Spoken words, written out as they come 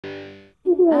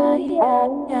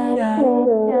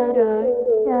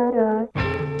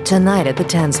Tonight at the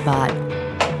 10 spot.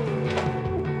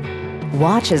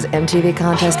 Watch as MTV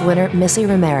contest winner Missy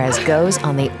Ramirez goes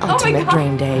on the ultimate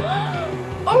dream date.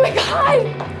 Oh my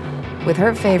God! With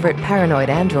her favorite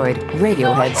paranoid android,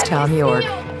 Radiohead's Thom Yorke.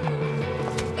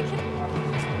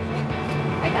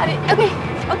 I got it. Okay,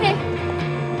 okay.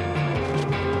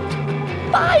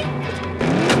 Bye!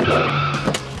 Come on.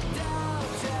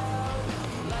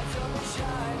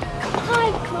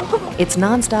 It's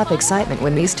non-stop excitement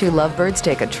when these two lovebirds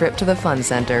take a trip to the fun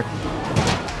center.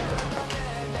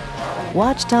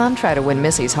 Watch Thom try to win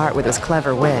Missy's heart with his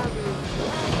clever wit.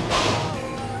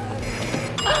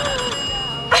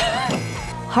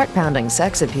 Heart-pounding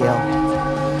sex appeal.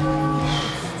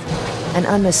 An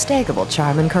unmistakable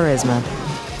charm and charisma.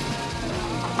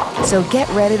 So get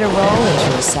ready to roll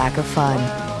into a sack of fun.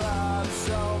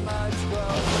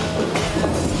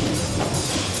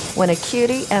 When a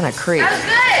cutie and a creep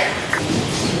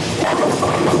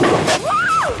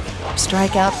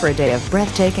strike out for a day of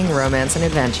breathtaking romance and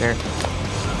adventure.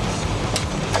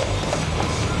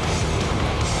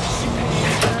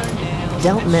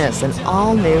 Don't miss an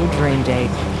all-new dream date.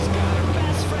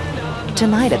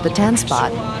 Tonight at the 10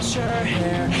 spot.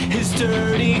 His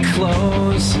dirty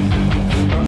clothes.